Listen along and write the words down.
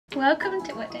Welcome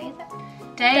to, what day is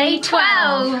it? Day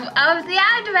 12 of the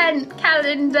Advent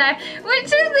calendar, which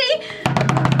is the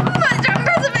much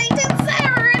anticipated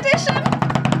Sarah edition.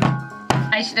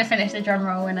 I should have finished the drum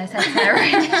roll when I said Sarah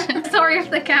edition. Sorry if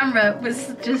the camera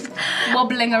was just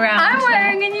wobbling around. I'm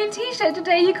wearing a new t-shirt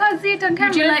today, you can't see it on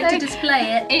camera. Would you like to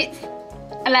display it? It's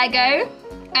a Lego,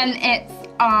 and it's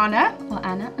Anna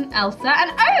and Elsa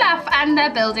and Olaf, and they're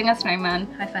building a snowman.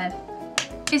 High five.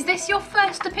 Is this your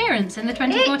first appearance in the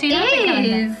 2014 Advent It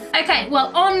calendar? is. Okay,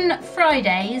 well on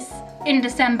Fridays in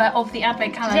December of the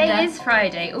Advent calendar. Today is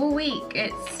Friday, all week.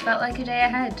 It's felt like a day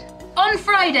ahead. On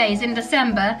Fridays in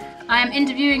December, I am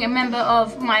interviewing a member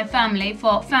of my family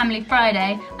for Family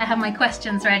Friday. I have my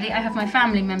questions ready. I have my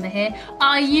family member here.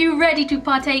 Are you ready to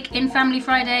partake in Family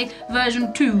Friday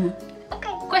version 2? Okay.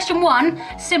 Question 1,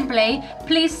 simply,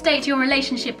 please state your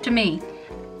relationship to me.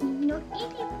 Your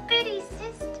itty bitty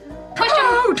sister. Question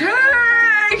Oh,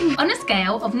 10! On a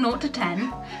scale of 0 to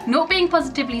 10, 0 being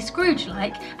positively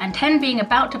Scrooge-like and 10 being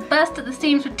about to burst at the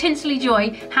seams with tinselly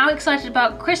joy, how excited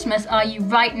about Christmas are you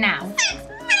right now?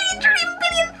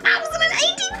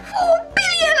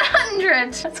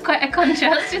 6,000,000,084,000,000,100. That's quite a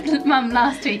contrast with Mum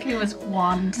last week, who was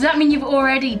 1. Does that mean you've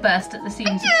already burst at the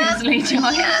seams with tinselly joy?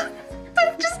 Yes.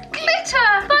 That's just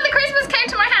glitter. Father Christmas came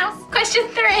to my house. Question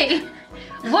 3.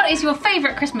 What is your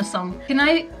favourite Christmas song? Can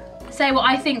I say what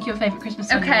I think your favourite Christmas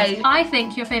song Okay. is? I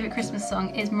think your favourite Christmas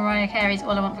song is Mariah Carey's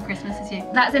All I Want for Christmas Is You.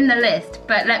 That's in the list,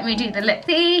 but let me do the lip.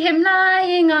 See him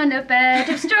lying on a bed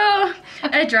of straw,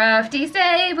 a drafty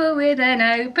stable with an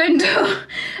open door,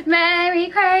 Mary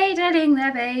cradling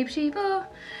the babe she bore,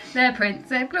 the Prince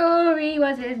of Glory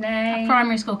was his name.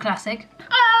 Primary school classic.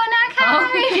 Oh, now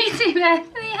carry me to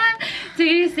Bethlehem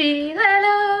to see the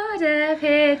Lord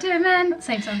appear to men.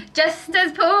 Same song. Just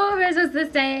as poor as was the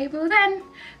stable then,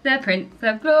 the Prince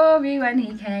of Glory when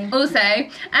he came. Also,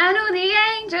 and all the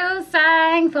angels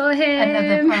sang for him.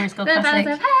 Another primary school the classic.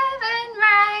 bells of heaven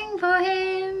rang for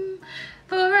him.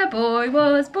 For a boy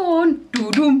was born,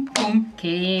 doo-dum-dum,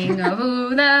 King of all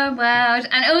the world.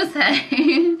 And also,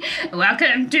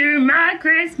 welcome to my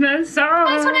Christmas song.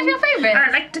 That's one of your favourites.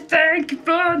 I'd like to thank you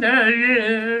for the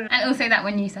year. And also that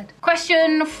one you said.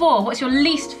 Question 4. What's your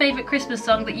least favourite Christmas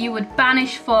song that you would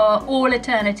banish for all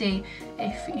eternity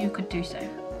if you could do so?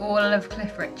 All of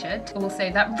Cliff Richard. Also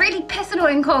that really piss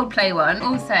annoying Coldplay one.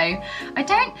 Also, I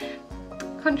don't,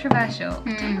 controversial,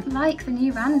 I don't like the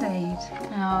new Band-Aid.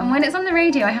 And when it's on the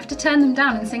radio, I have to turn them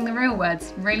down and sing the real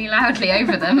words really loudly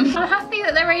over them. I'm happy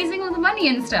that they're raising all the money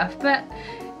and stuff, but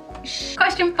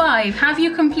Question 5. Have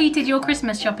you completed your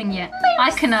Christmas shopping yet?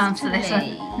 I can answer this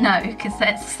one. No, because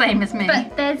that's the same as me.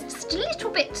 But there's just a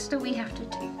little bit that we have to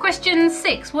do. Question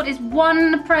 6. What is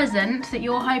one present that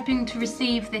you're hoping to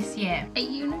receive this year? A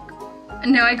unicorn?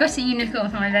 No, I got a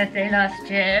unicorn for my birthday last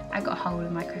year. I got a hole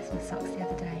in my Christmas socks the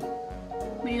other day.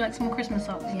 Would you like some more Christmas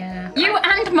socks? Yeah. You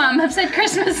and Mum have said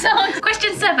Christmas songs.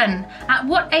 Question 7. At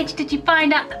what age did you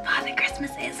find out that Father Christmas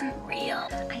isn't real?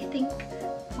 I think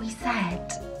we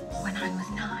said when I was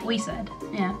 9. We said,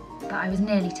 yeah. But I was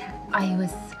nearly 10. I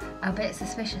was a bit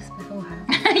suspicious beforehand.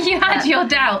 You had your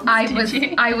doubts, did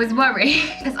you? I was worried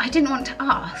because I didn't want to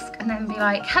ask and then be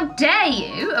like, how dare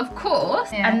you, of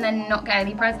course, Yeah. and then not get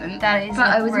any present. That is But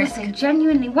a I was risk. also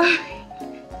genuinely worried.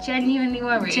 Genuinely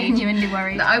worried. Genuinely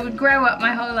worried. That I would grow up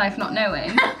my whole life not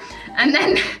knowing. And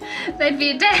then there'd be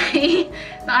a day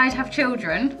that I'd have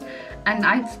children and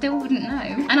I still wouldn't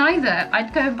know. And either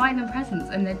I'd go and buy them presents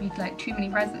and there'd be like too many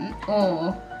presents,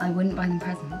 or I wouldn't buy them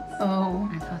presents. Oh.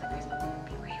 And Father Christmas would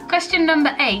be real. Question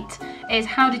number 8 is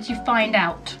how did you find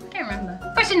out? I don't remember.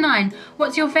 Question 9.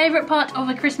 What's your favourite part of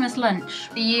a Christmas lunch?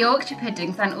 The Yorkshire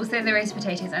puddings and also the roast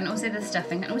potatoes and also the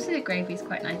stuffing and also the gravy is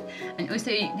quite nice. And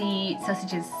also the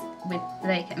sausages with the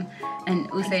bacon and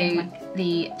also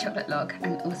the chocolate log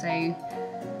and also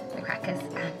the crackers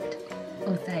and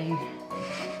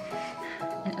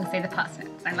also the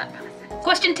parsnips. I like parsnips.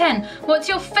 Question 10. What's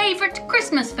your favourite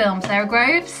Christmas film, Sarah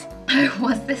Groves?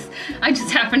 What's this? I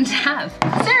just happen to have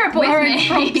Sarah brought with her own me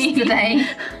props today.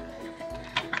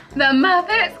 The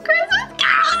Muppets Christmas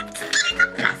Carol.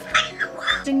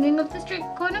 Singing of the street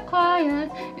corner choir.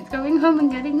 It's going home and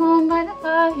getting warm by the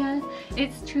fire.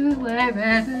 It's true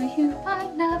wherever you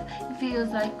find love. It feels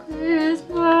like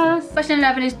Christmas. Question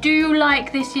 11 is, do you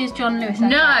like this year's John Lewis advert?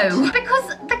 No,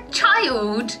 because the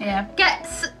child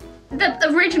gets the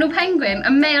original Penguin,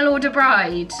 a mail order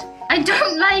bride. I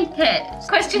don't like it.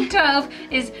 Question 12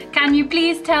 is, can you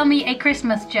please tell me a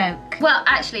Christmas joke? Well,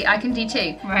 actually, I can do 2.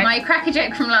 Right. My cracker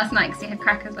joke from last night, because you had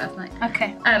crackers last night,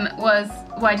 Okay. was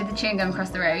why did the chewing gum cross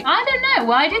the road? I don't know.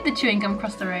 Why did the chewing gum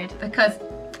cross the road? Because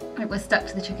It was stuck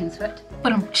to the chicken's foot.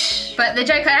 But the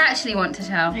joke I actually want to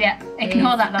tell. Yeah,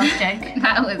 ignore that last joke.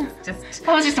 That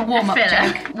was just a warm-up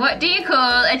joke. What do you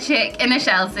call a chick in a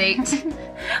shell suit?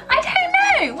 I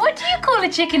don't know. What do you call a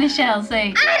chick in a shell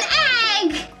suit?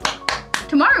 An egg!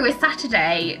 Tomorrow is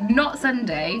Saturday, not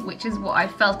Sunday, which is what I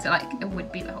felt like it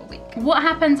would be the whole week. What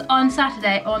happens on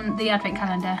Saturday on the advent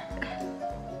calendar?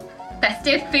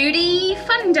 Festive foodie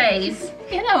fun days.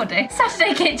 You know what I do.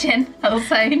 Saturday Kitchen,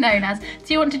 also known as.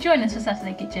 Do you want to join us for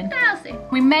Saturday Kitchen? I'll see.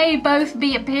 We may both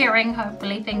be appearing,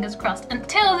 hopefully, fingers crossed.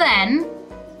 Until then,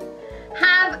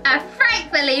 have a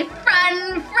frightfully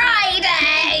fun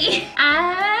Friday!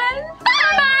 And bye!